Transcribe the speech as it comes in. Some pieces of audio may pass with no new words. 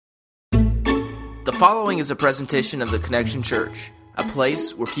following is a presentation of the Connection Church, a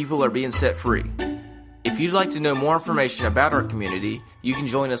place where people are being set free. If you'd like to know more information about our community, you can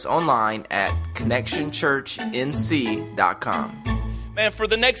join us online at connectionchurchnc.com. Man, for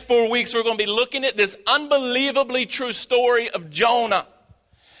the next 4 weeks, we're going to be looking at this unbelievably true story of Jonah.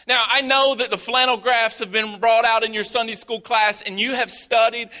 Now, I know that the flannel graphs have been brought out in your Sunday school class, and you have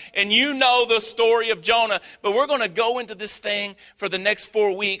studied, and you know the story of Jonah. But we're going to go into this thing for the next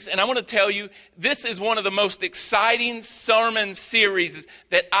 4 weeks, and I want to tell you, this is one of the most exciting sermon series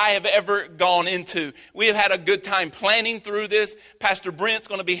that I have ever gone into. We have had a good time planning through this. Pastor Brent's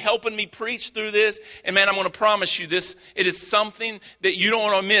going to be helping me preach through this, and man, I'm going to promise you this, it is something that you don't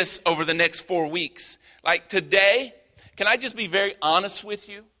want to miss over the next 4 weeks. Like today, can I just be very honest with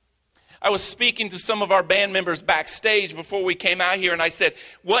you? I was speaking to some of our band members backstage before we came out here, and I said,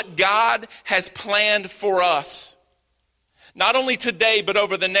 what God has planned for us, not only today, but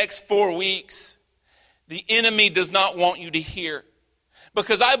over the next 4 weeks, the enemy does not want you to hear.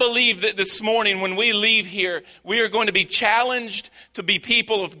 Because I believe that this morning when we leave here, we are going to be challenged to be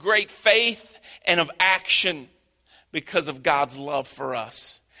people of great faith and of action because of God's love for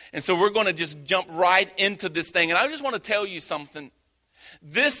us. And so we're going to just jump right into this thing. And I just want to tell you something.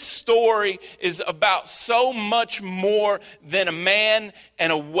 This story is about so much more than a man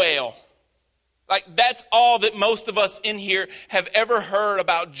and a whale. Like that's all that most of us in here have ever heard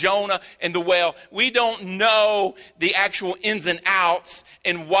about Jonah and the whale. We don't know the actual ins and outs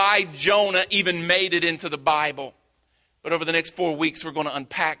and why Jonah even made it into the Bible. But over the next 4 weeks, we're going to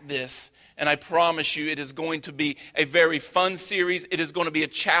unpack this. And I promise you, it is going to be a very fun series. It is going to be a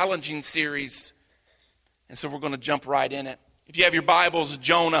challenging series. And so we're going to jump right in it. If you have your Bibles,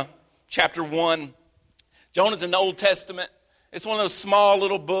 Jonah, chapter 1. Jonah's in the Old Testament. It's one of those small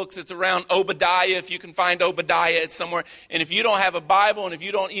little books. It's around Obadiah. If you can find Obadiah, it's somewhere. And if you don't have a Bible and if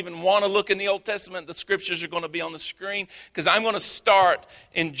you don't even want to look in the Old Testament, the scriptures are going to be on the screen because I'm going to start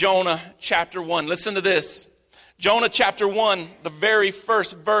in Jonah chapter 1. Listen to this. Jonah chapter 1, the very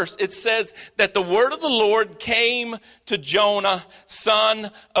first verse, it says that the word of the Lord came to Jonah,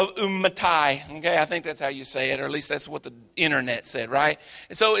 son of Amittai. Okay, I think that's how you say it, or at least that's what the internet said, right?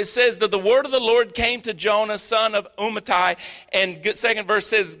 And so it says that the word of the Lord came to Jonah, son of Amittai. And second verse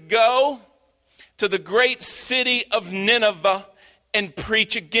says, go to the great city of Nineveh and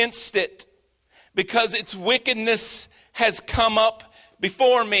preach against it, because its wickedness has come up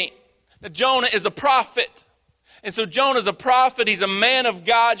before me. Now, Jonah is a prophet. And so Jonah's a prophet. He's a man of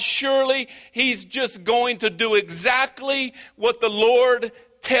God. Surely he's just going to do exactly what the Lord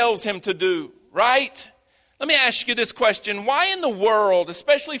tells him to do, right? Let me ask you this question. Why in the world,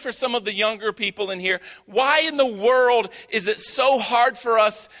 especially for some of the younger people in here, why in the world is it so hard for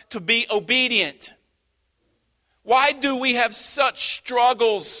us to be obedient? Why do we have such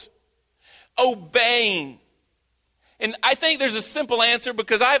struggles obeying? And I think there's a simple answer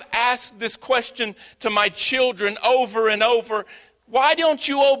because I've asked this question to my children over and over. Why don't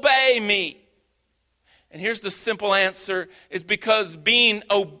you obey me? And here's the simple answer, is because being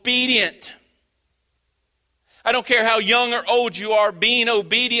obedient, I don't care how young or old you are, being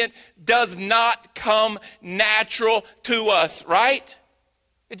obedient does not come natural to us, right?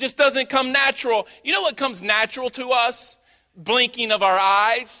 It just doesn't come natural. You know what comes natural to us? Blinking of our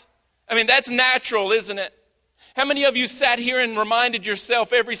eyes. I mean, that's natural, isn't it? How many of you sat here and reminded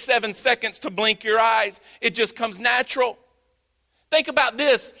yourself every 7 seconds to blink your eyes? It just comes natural. Think about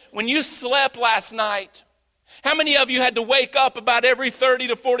this. When you slept last night, how many of you had to wake up about every 30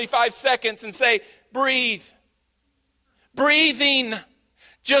 to 45 seconds and say, breathe? Breathing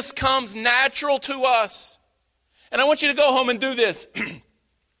just comes natural to us. And I want you to go home and do this.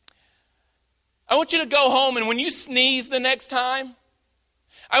 I want you to go home and when you sneeze the next time,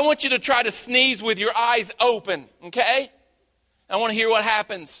 I want you to try to sneeze with your eyes open, okay? I want to hear what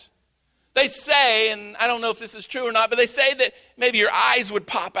happens. They say, and I don't know if this is true or not, but they say that maybe your eyes would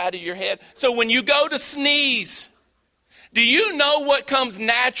pop out of your head. So when you go to sneeze, do you know what comes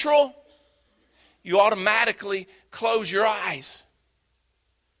natural? You automatically close your eyes.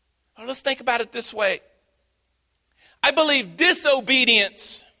 Well, let's think about it this way. I believe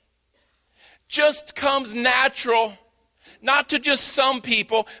disobedience just comes natural. Not to just some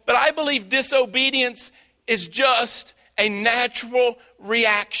people, but I believe disobedience is just a natural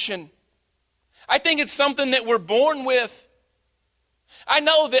reaction. I think it's something that we're born with. I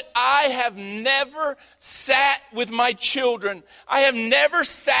know that I have never sat with my children. I have never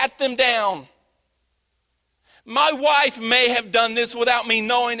sat them down. My wife may have done this without me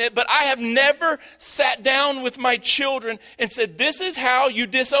knowing it, but I have never sat down with my children and said, this is how you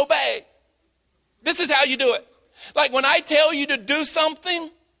disobey. This is how you do it. Like when I tell you to do something,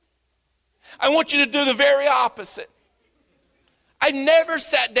 I want you to do the very opposite. I never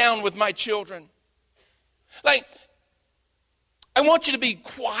sat down with my children. Like, I want you to be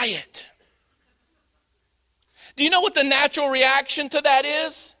quiet. Do you know what the natural reaction to that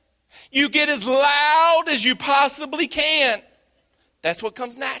is? You get as loud as you possibly can. That's what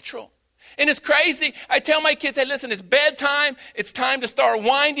comes natural. And it's crazy. I tell my kids, hey, listen, it's bedtime. It's time to start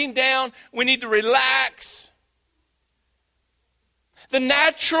winding down. We need to relax. The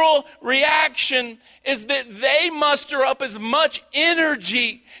natural reaction is that they muster up as much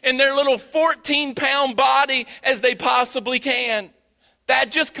energy in their little 14-pound body as they possibly can.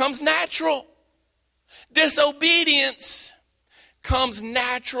 That just comes natural. Disobedience comes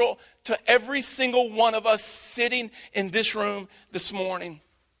natural to every single one of us sitting in this room this morning.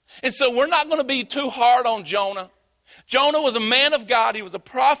 And so we're not going to be too hard on Jonah. Jonah was a man of God. He was a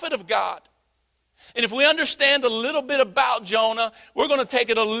prophet of God. And if we understand a little bit about Jonah, we're going to take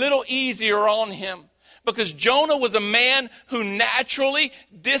it a little easier on him. Because Jonah was a man who naturally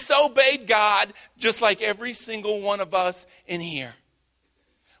disobeyed God, just like every single one of us in here.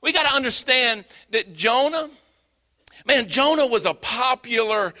 We got to understand that Jonah was a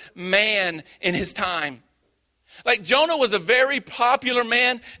popular man in his time. Like, Jonah was a very popular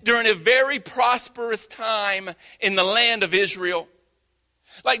man during a very prosperous time in the land of Israel.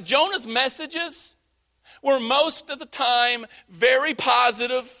 Like, Jonah's messages were most of the time very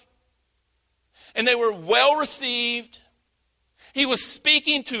positive, and they were well received. He was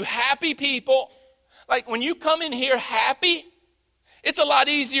speaking to happy people. Like, when you come in here happy, it's a lot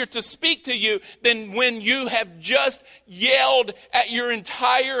easier to speak to you than when you have just yelled at your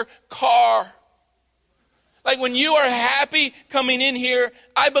entire car. Like, when you are happy coming in here,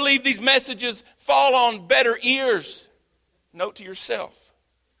 I believe these messages fall on better ears. Note to yourself.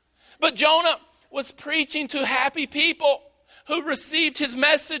 But Jonah was preaching to happy people who received his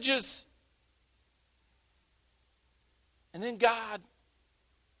messages. And then God,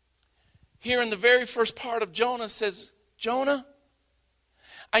 here in the very first part of Jonah, says, Jonah,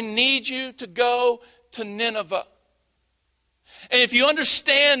 I need you to go to Nineveh. And if you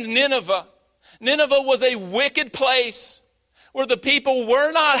understand Nineveh was a wicked place where the people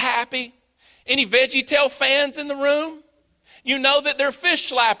were not happy. Any VeggieTale fans in the room? You know that they're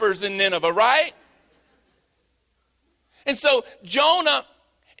fish slappers in Nineveh, right? And so Jonah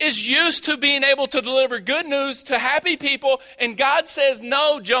is used to being able to deliver good news to happy people. And God says,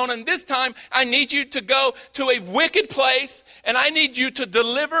 no, Jonah, and this time I need you to go to a wicked place and I need you to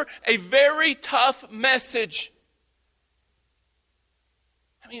deliver a very tough message.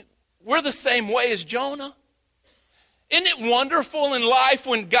 I mean, we're the same way as Jonah. Isn't it wonderful in life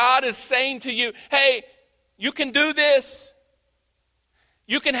when God is saying to you, hey, you can do this.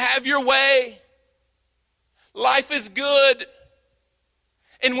 You can have your way. Life is good.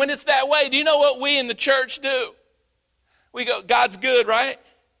 And when it's that way, do you know what we in the church do? We go, God's good, right?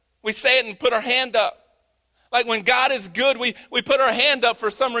 We say it and put our hand up. Like, when God is good, we put our hand up for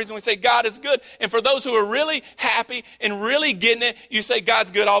some reason. We say God is good. And for those who are really happy and really getting it, you say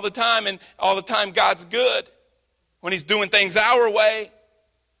God's good all the time. And all the time God's good. When he's doing things our way.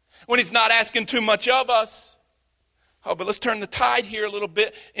 When he's not asking too much of us. Oh, but let's turn the tide here a little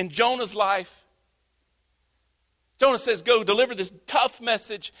bit in Jonah's life. Jonah says, go deliver this tough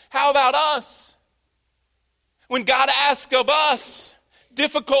message. How about us? When God asks of us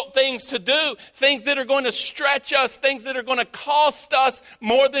difficult things to do, things that are going to stretch us, things that are going to cost us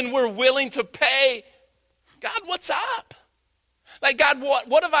more than we're willing to pay. God, what's up? Like, God,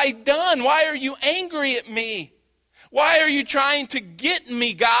 what have I done? Why are you angry at me? Why are you trying to get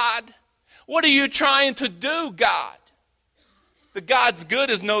me, God? What are you trying to do, God? The God's good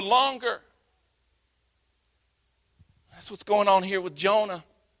is no longer. That's what's going on here with Jonah.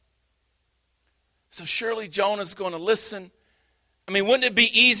 So surely Jonah's going to listen. I mean, wouldn't it be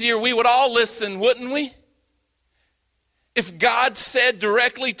easier? We would all listen, wouldn't we? If God said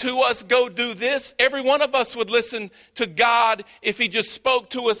directly to us, go do this, every one of us would listen to God if he just spoke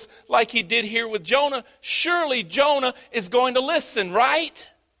to us like he did here with Jonah. Surely Jonah is going to listen, right?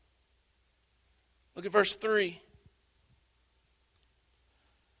 Look at verse 3.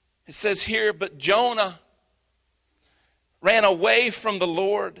 It says here, but Jonah ran away from the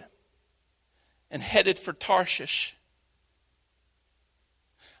Lord and headed for Tarshish.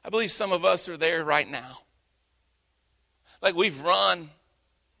 I believe some of us are there right now. Like, we've run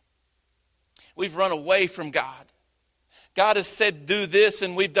away from God. God has said do this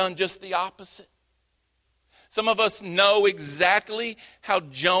and we've done just the opposite. Some of us know exactly how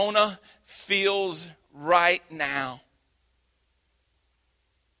Jonah feels right now.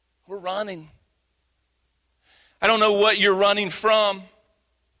 We're running. I don't know what you're running from.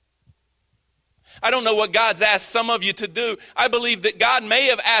 I don't know what God's asked some of you to do. I believe that God may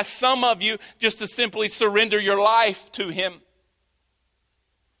have asked some of you just to simply surrender your life to Him.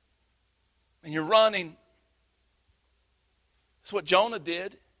 And you're running. That's what Jonah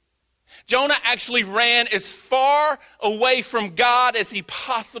did. Jonah actually ran as far away from God as he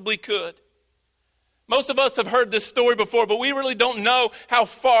possibly could. Most of us have heard this story before, but we really don't know how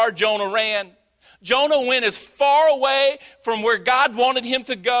far Jonah ran. Jonah went as far away from where God wanted him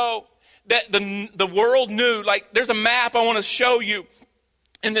to go that the world knew. Like, there's a map I want to show you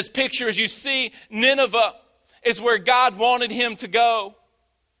in this picture. As you see, Nineveh is where God wanted him to go.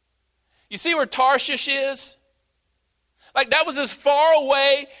 You see where Tarshish is? Like, that was as far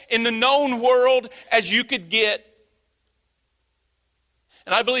away in the known world as you could get.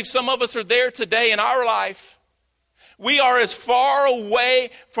 And I believe some of us are there today in our life. We are as far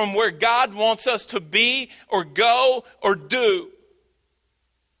away from where God wants us to be or go or do,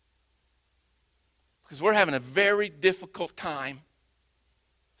 because we're having a very difficult time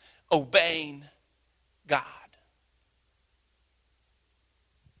obeying God.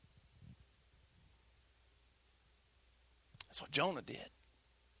 That's what Jonah did.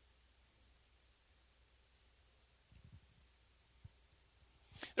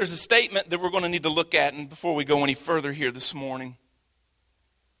 There's a statement that we're going to need to look at and before we go any further here this morning.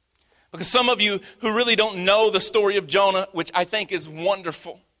 Because some of you who really don't know the story of Jonah, which I think is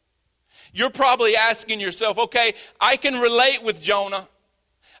wonderful, you're probably asking yourself, okay, I can relate with Jonah.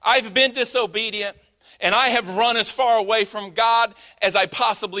 I've been disobedient and I have run as far away from God as I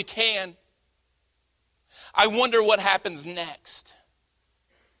possibly can. I wonder what happens next.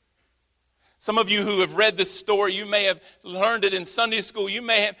 Some of you who have read this story, you may have learned it in Sunday school. You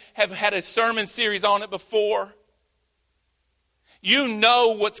may have had a sermon series on it before. You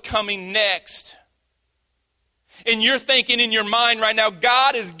know what's coming next. And you're thinking in your mind right now,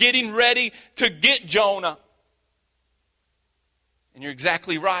 God is getting ready to get Jonah. And you're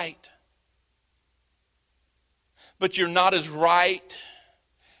exactly right. But you're not as right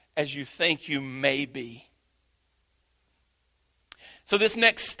as you think you may be. So this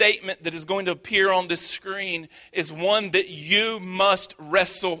next statement that is going to appear on this screen is one that you must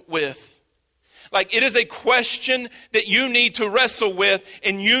wrestle with. Like, it is a question that you need to wrestle with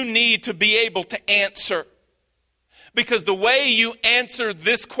and you need to be able to answer. Because the way you answer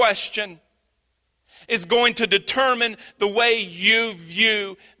this question is going to determine the way you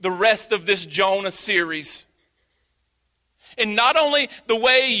view the rest of this Jonah series. And not only the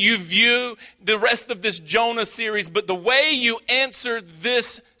way you view the rest of this Jonah series, but the way you answer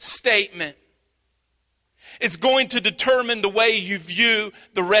this statement is going to determine the way you view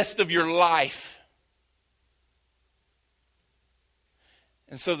the rest of your life.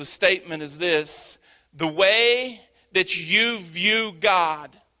 And so the statement is this: the way that you view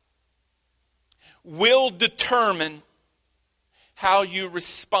God will determine how you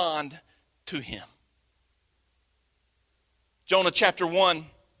respond to Him. Jonah chapter 1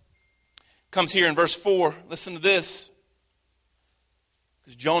 comes here in verse 4. Listen to this.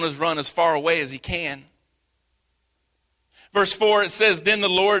 Because Jonah's run as far away as he can. Verse 4, it says, "Then the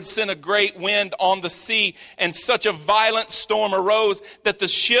Lord sent a great wind on the sea, and such a violent storm arose that the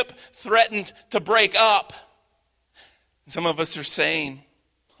ship threatened to break up." And some of us are saying,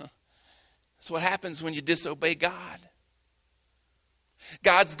 that's what happens when you disobey God.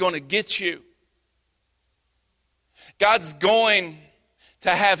 God's going to get you. God's going to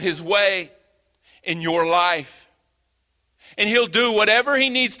have His way in your life. And He'll do whatever He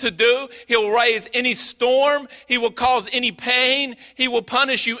needs to do. He'll raise any storm. He will cause any pain. He will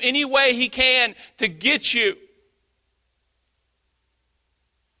punish you any way He can to get you.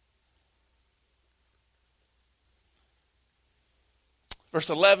 Verse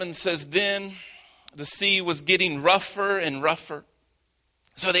 11 says, "Then the sea was getting rougher and rougher.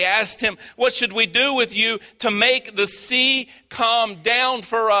 So they asked him, 'What should we do with you to make the sea calm down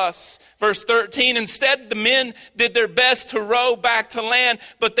for us?' Verse 13, "Instead, the men did their best to row back to land,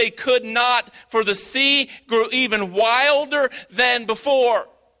 but they could not, for the sea grew even wilder than before."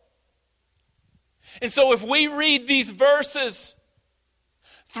 And so if we read these verses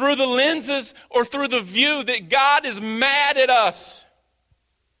through the lenses or through the view that God is mad at us,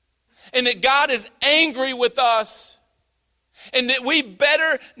 and that God is angry with us, and that we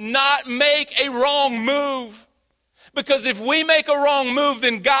better not make a wrong move. Because if we make a wrong move,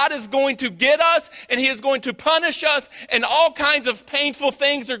 then God is going to get us and He is going to punish us, and all kinds of painful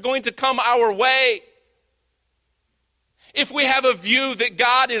things are going to come our way. If we have a view that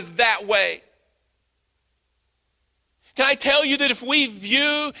God is that way. Can I tell you that if we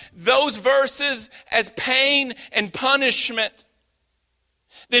view those verses as pain and punishment,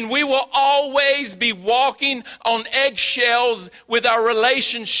 then we will always be walking on eggshells with our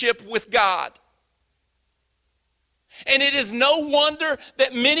relationship with God. And it is no wonder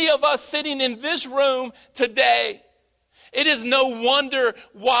that many of us sitting in this room today, it is no wonder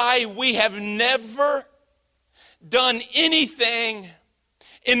why we have never done anything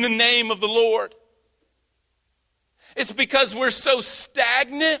in the name of the Lord. It's because we're so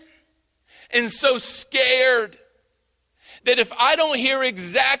stagnant and so scared that if I don't hear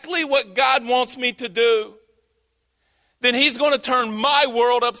exactly what God wants me to do, then He's going to turn my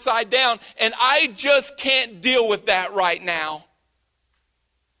world upside down, and I just can't deal with that right now.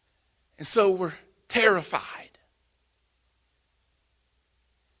 And so we're terrified,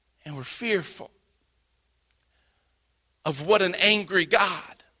 and we're fearful of what an angry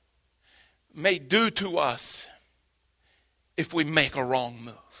God may do to us if we make a wrong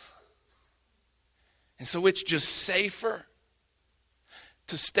move. And so it's just safer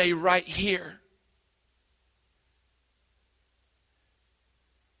to stay right here.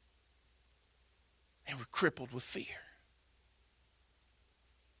 And we're crippled with fear.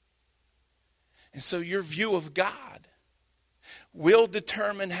 And so your view of God will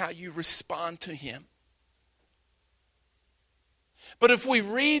determine how you respond to Him. But if we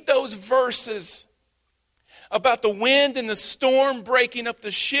read those verses about the wind and the storm breaking up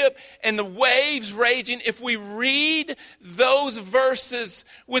the ship and the waves raging, if we read those verses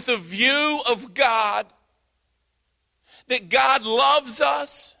with a view of God, that God loves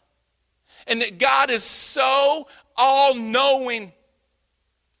us, and that God is so all-knowing,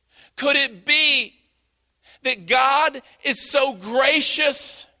 could it be that God is so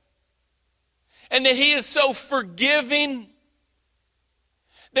gracious and that He is so forgiving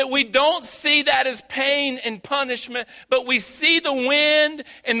that we don't see that as pain and punishment, but we see the wind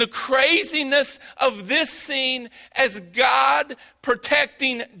and the craziness of this scene as God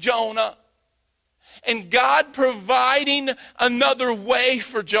protecting Jonah and God providing another way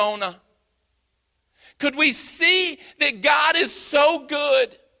for Jonah? Could we see that God is so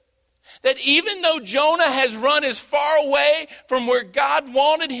good that even though Jonah has run as far away from where God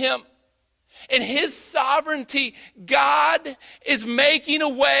wanted him, in His sovereignty, God is making a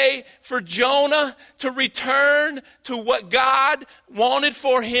way for Jonah to return to what God wanted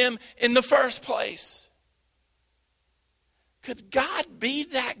for him in the first place? Could God be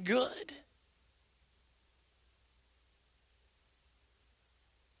that good?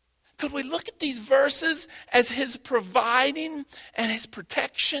 Could we look at these verses as His providing and His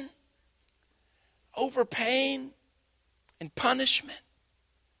protection over pain and punishment?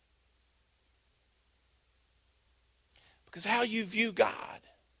 Because how you view God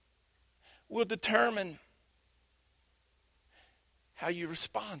will determine how you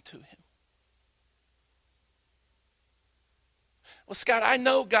respond to Him. Well, Scott, I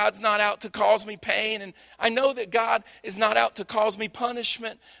know God's not out to cause me pain, and I know that God is not out to cause me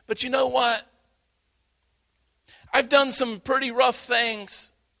punishment, but you know what? I've done some pretty rough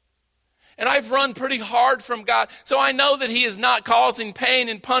things, and I've run pretty hard from God, so I know that He is not causing pain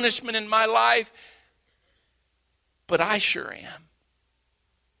and punishment in my life, but I sure am.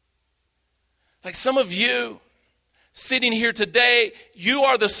 Like some of you sitting here today, you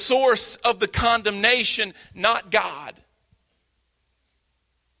are the source of the condemnation, not God.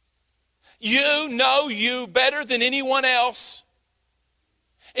 You know you better than anyone else.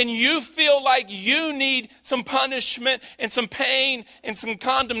 And you feel like you need some punishment and some pain and some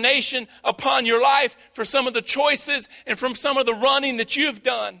condemnation upon your life for some of the choices and from some of the running that you've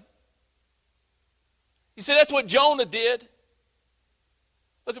done. You see, that's what Jonah did.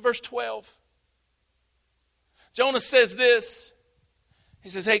 Look at verse 12. Jonah says this.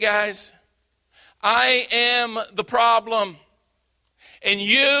 He says, hey guys, I am the problem. And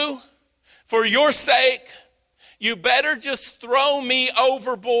you, for your sake, you better just throw me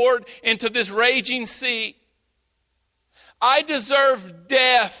overboard into this raging sea. I deserve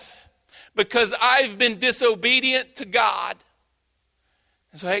death because I've been disobedient to God.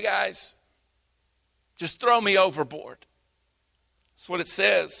 And so, hey guys, just throw me overboard. That's what it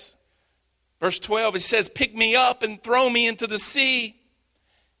says. Verse 12, it says, pick me up and throw me into the sea,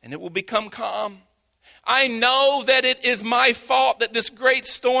 and it will become calm. I know that it is my fault that this great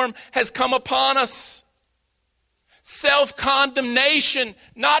storm has come upon us. Self-condemnation,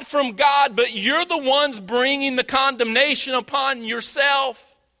 not from God, but you're the ones bringing the condemnation upon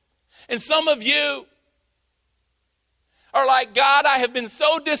yourself. And some of you are like, God, I have been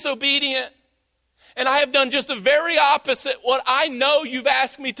so disobedient, and I have done just the very opposite what I know you've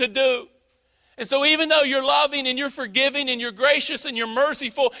asked me to do. And so even though you're loving and you're forgiving and you're gracious and you're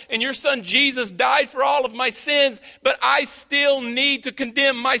merciful and your son Jesus died for all of my sins, but I still need to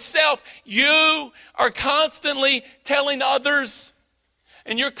condemn myself, you are constantly telling others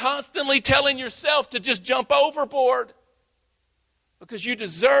and you're constantly telling yourself to just jump overboard because you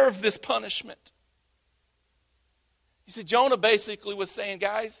deserve this punishment. You see, Jonah basically was saying,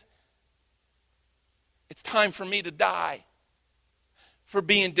 guys, it's time for me to die for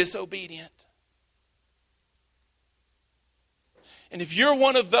being disobedient. And if you're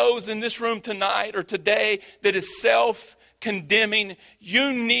one of those in this room tonight or today that is self-condemning,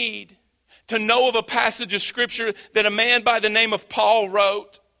 you need to know of a passage of Scripture that a man by the name of Paul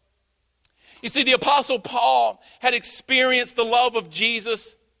wrote. You see, the Apostle Paul had experienced the love of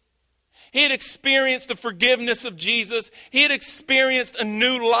Jesus. He had experienced the forgiveness of Jesus. He had experienced a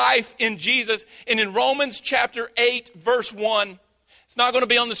new life in Jesus. And in Romans chapter 8, verse 1, it's not going to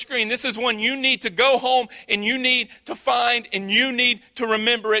be on the screen. This is one you need to go home and you need to find and you need to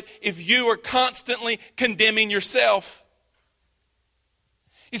remember it if you are constantly condemning yourself.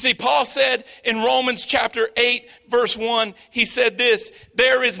 You see, Paul said in Romans chapter 8, verse 1, he said this,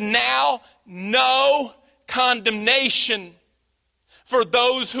 there is now no condemnation for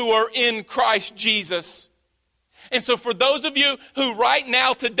those who are in Christ Jesus. And so for those of you who right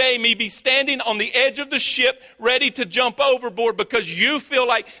now today may be standing on the edge of the ship ready to jump overboard because you feel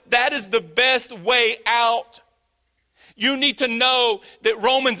like that is the best way out, you need to know that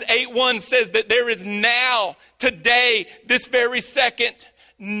Romans 8:1 says that there is now, today, this very second,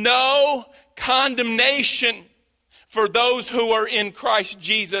 no condemnation for those who are in Christ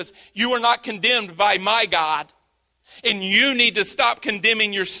Jesus. You are not condemned by my God. And you need to stop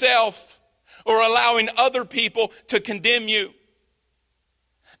condemning yourself or allowing other people to condemn you.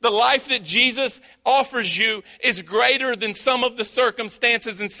 The life that Jesus offers you is greater than some of the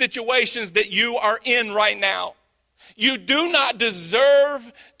circumstances and situations that you are in right now. You do not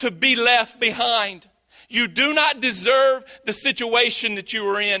deserve to be left behind. You do not deserve the situation that you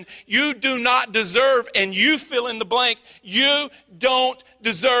are in. You do not deserve, and you fill in the blank, you don't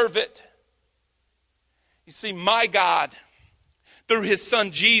deserve it. You see, my God, through his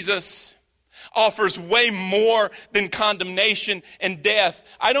son Jesus, offers way more than condemnation and death.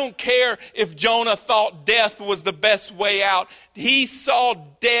 I don't care if Jonah thought death was the best way out. He saw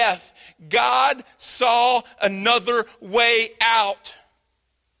death. God saw another way out.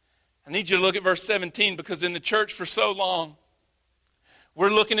 I need you to look at verse 17 because in the church for so long, we're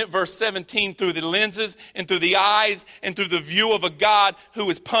looking at verse 17 through the lenses and through the eyes and through the view of a God who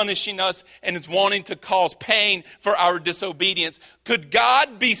is punishing us and is wanting to cause pain for our disobedience. Could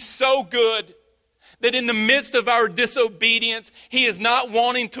God be so good that in the midst of our disobedience, he is not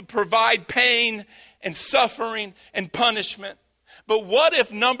wanting to provide pain and suffering and punishment? But what if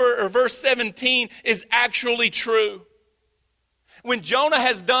verse 17 is actually true? When Jonah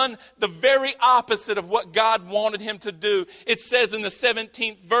has done the very opposite of what God wanted him to do, it says in the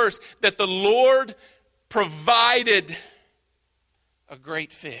 17th verse that the Lord provided a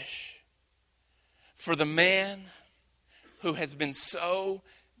great fish for the man who has been so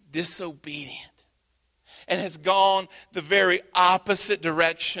disobedient and has gone the very opposite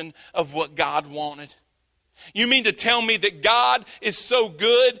direction of what God wanted. You mean to tell me that God is so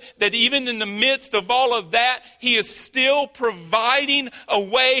good that even in the midst of all of that, he is still providing a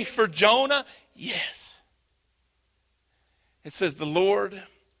way for Jonah? Yes. It says the Lord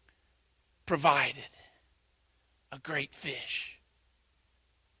provided a great fish.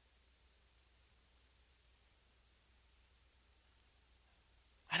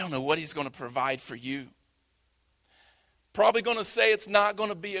 I don't know what he's going to provide for you. Probably going to say it's not going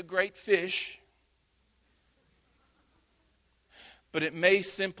to be a great fish. But it may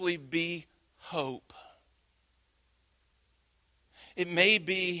simply be hope. It may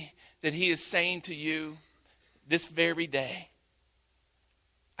be that he is saying to you this very day,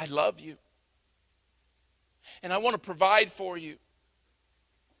 I love you. And I want to provide for you.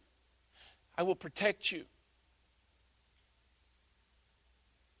 I will protect you.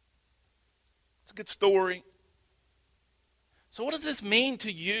 It's a good story. So what does this mean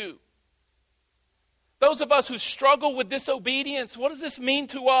to you? Those of us who struggle with disobedience, what does this mean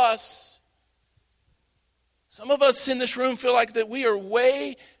to us? Some of us in this room feel like that we are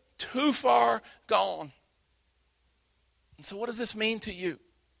way too far gone. And so what does this mean to you?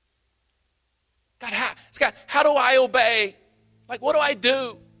 God, how do I obey? Like, what do I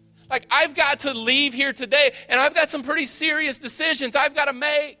do? Like, I've got to leave here today, and I've got some pretty serious decisions I've got to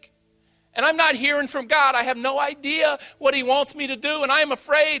make. And I'm not hearing from God. I have no idea what he wants me to do. And I am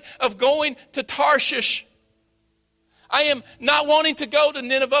afraid of going to Tarshish. I am not wanting to go to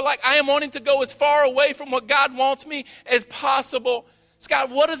Nineveh. Like, I am wanting to go as far away from what God wants me as possible. God,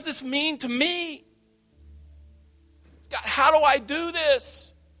 what does this mean to me? God, how do I do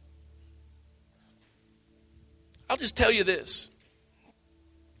this? I'll just tell you this.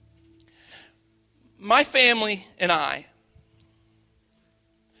 My family and I,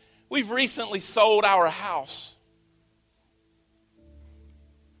 we've recently sold our house.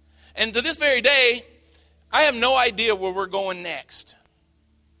 And to this very day, I have no idea where we're going next.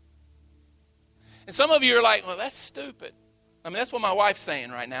 And some of you are like, well, that's stupid. I mean, that's what my wife's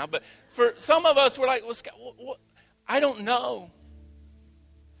saying right now. But for some of us, we're like, well, Scott, I don't know.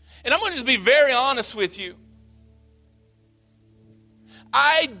 And I'm going to just be very honest with you.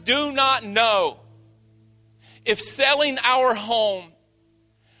 I do not know if selling our home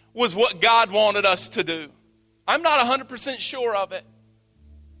was what God wanted us to do. I'm not 100% sure of it.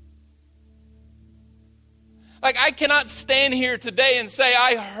 Like, I cannot stand here today and say,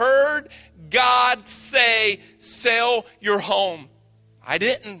 I heard God say, sell your home. I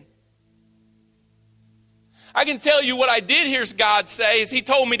didn't. I can tell you what I did hear God say is He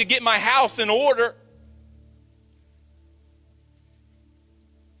told me to get my house in order.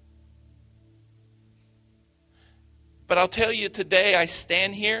 But I'll tell you today, I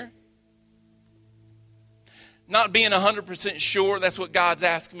stand here not being 100% sure that's what God's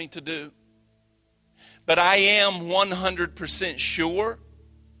asked me to do. But I am 100% sure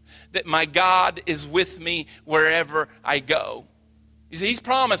that my God is with me wherever I go. You see, He's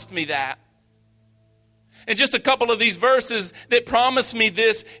promised me that. And just a couple of these verses that promise me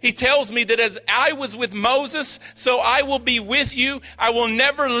this, He tells me that as I was with Moses, so I will be with you. I will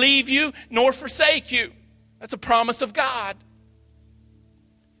never leave you nor forsake you. That's a promise of God.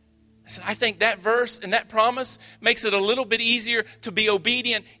 Listen, I think that verse and that promise makes it a little bit easier to be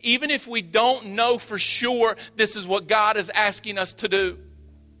obedient, even if we don't know for sure this is what God is asking us to do.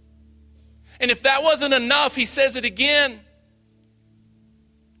 And if that wasn't enough, He says it again.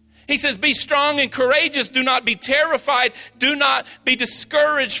 He says, be strong and courageous. Do not be terrified. Do not be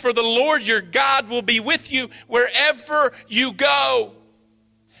discouraged, for the Lord your God will be with you wherever you go.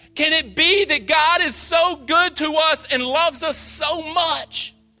 Can it be that God is so good to us and loves us so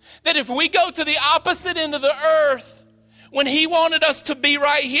much that if we go to the opposite end of the earth, when He wanted us to be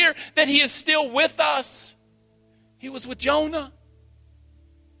right here, that He is still with us? He was with Jonah.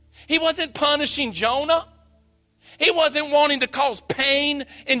 He wasn't punishing Jonah. He wasn't wanting to cause pain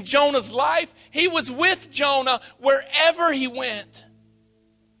in Jonah's life. He was with Jonah wherever he went.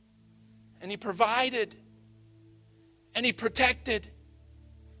 And He provided. And He protected.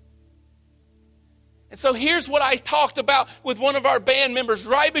 And so here's what I talked about with one of our band members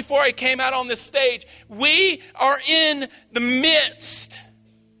right before I came out on this stage. We are in the midst.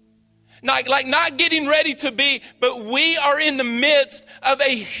 Not getting ready to be, but we are in the midst of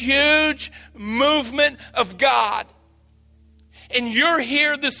a huge movement of God. And you're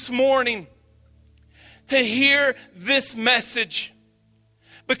here this morning to hear this message.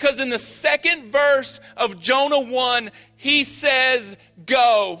 Because in the second verse of Jonah 1, He says,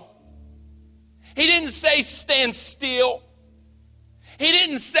 go. He didn't say stand still. He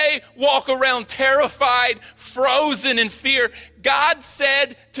didn't say walk around terrified, frozen in fear. God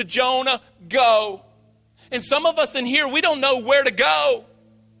said to Jonah, go. And some of us in here, we don't know where to go.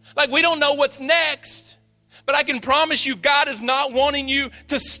 Like, we don't know what's next. But I can promise you, God is not wanting you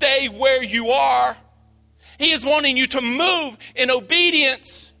to stay where you are. He is wanting you to move in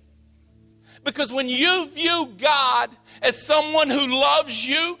obedience. Because when you view God as someone who loves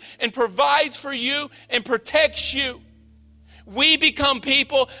you and provides for you and protects you, we become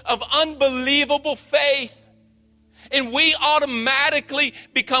people of unbelievable faith. And we automatically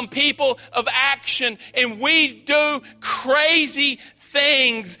become people of action. And we do crazy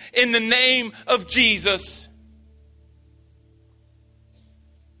things in the name of Jesus.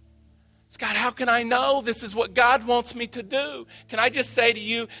 God, how can I know this is what God wants me to do? Can I just say to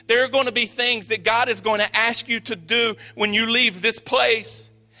you, there are going to be things that God is going to ask you to do when you leave this place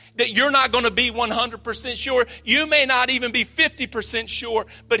that you're not going to be 100% sure. You may not even be 50% sure,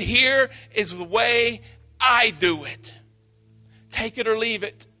 but here is the way I do it. Take it or leave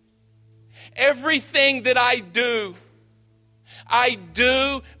it. Everything that I do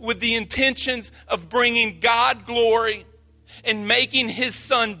with the intentions of bringing God glory and making His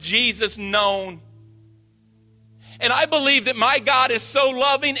Son Jesus known. And I believe that my God is so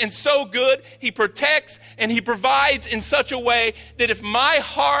loving and so good, He protects and He provides in such a way that if my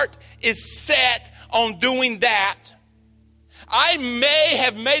heart is set on doing that, I may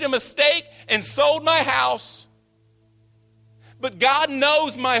have made a mistake and sold my house. But God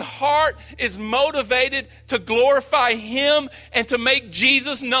knows my heart is motivated to glorify Him and to make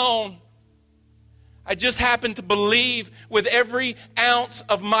Jesus known. I just happen to believe with every ounce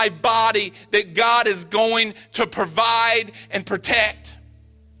of my body that God is going to provide and protect.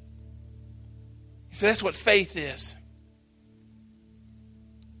 He said that's what faith is.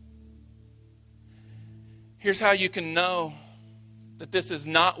 Here's how you can know that this is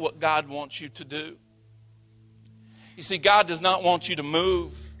not what God wants you to do. You see, God does not want you to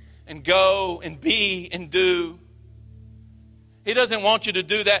move and go and be and do. He doesn't want you to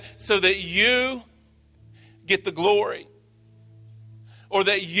do that so that you get the glory or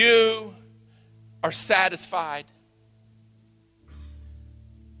that you are satisfied.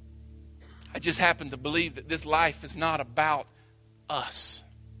 I just happen to believe that this life is not about us.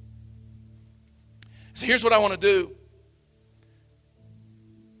 So here's what I want to do,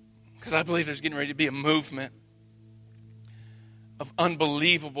 because I believe there's getting ready to be a movement of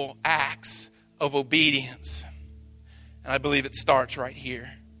unbelievable acts of obedience. And I believe it starts right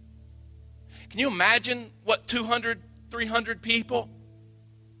here. Can you imagine what 200, 300 people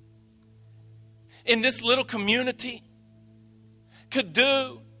in this little community could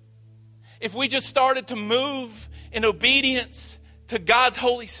do if we just started to move in obedience to God's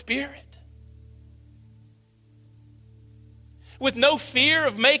Holy Spirit? With no fear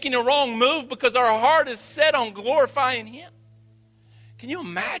of making a wrong move because our heart is set on glorifying Him. Can you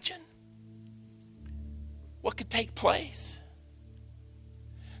imagine what could take place?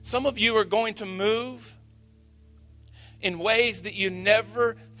 Some of you are going to move in ways that you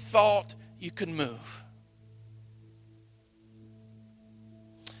never thought you could move.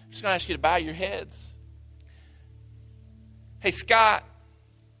 I'm just going to ask you to bow your heads. Hey, Scott,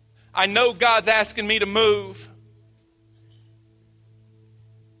 I know God's asking me to move.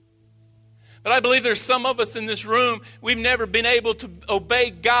 But I believe there's some of us in this room, we've never been able to obey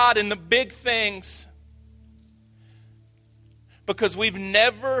God in the big things because we've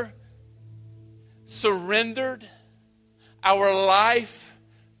never surrendered our life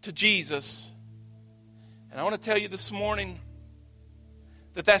to Jesus. And I want to tell you this morning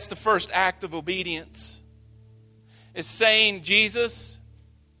that that's the first act of obedience. It's saying, Jesus,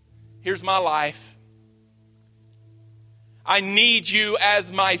 here's my life. I need you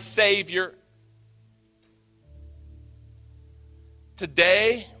as my Savior.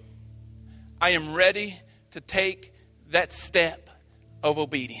 Today, I am ready to take that step of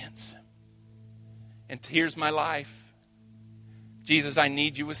obedience. And here's my life. Jesus, I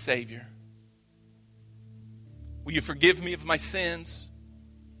need you as Savior. Will you forgive me of my sins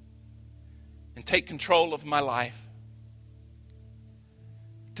and take control of my life?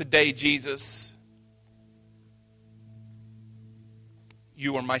 Today, Jesus,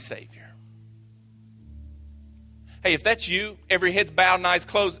 you are my Savior. Hey, if that's you, every head's bowed and eyes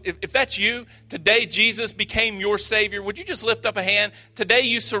closed. If that's you, today Jesus became your Savior. Would you just lift up a hand? Today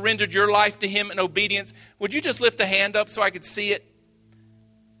you surrendered your life to Him in obedience. Would you just lift a hand up so I could see it?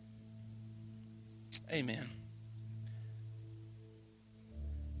 Amen.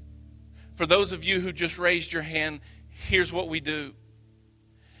 For those of you who just raised your hand, here's what we do.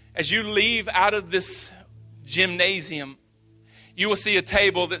 As you leave out of this gymnasium, you will see a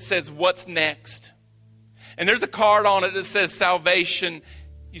table that says, "What's next?" And there's a card on it that says salvation.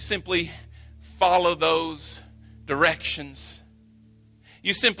 You simply follow those directions.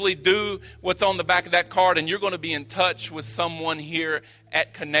 You simply do what's on the back of that card, and you're going to be in touch with someone here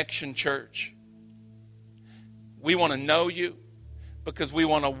at Connection Church. We want to know you because we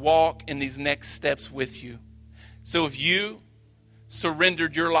want to walk in these next steps with you. So if you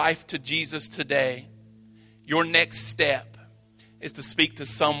surrendered your life to Jesus today, your next step is to speak to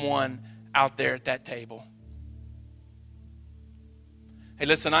someone out there at that table. Hey,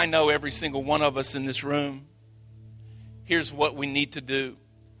 listen, I know every single one of us in this room, here's what we need to do,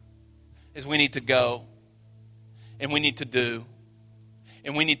 is we need to go, and we need to do,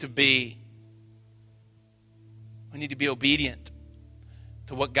 and we need to be. We need to be obedient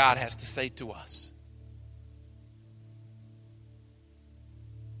to what God has to say to us.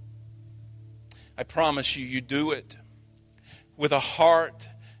 I promise you, you do it with a heart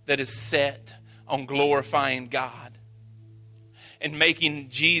that is set on glorifying God and making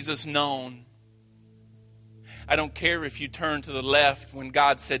Jesus known. I don't care if you turn to the left when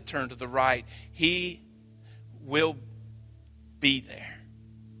God said turn to the right. He will be there.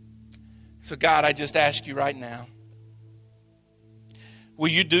 So God, I just ask you right now, will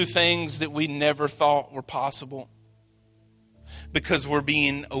you do things that we never thought were possible because we're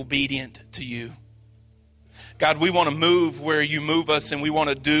being obedient to you? God, we want to move where you move us, and we want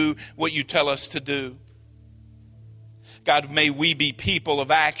to do what you tell us to do. God, may we be people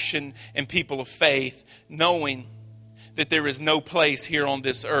of action and people of faith, knowing that there is no place here on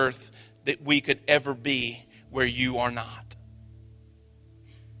this earth that we could ever be where you are not.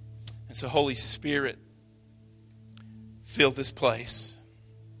 And so, Holy Spirit, fill this place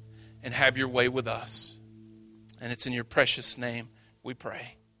and have your way with us. And it's in your precious name we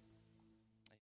pray.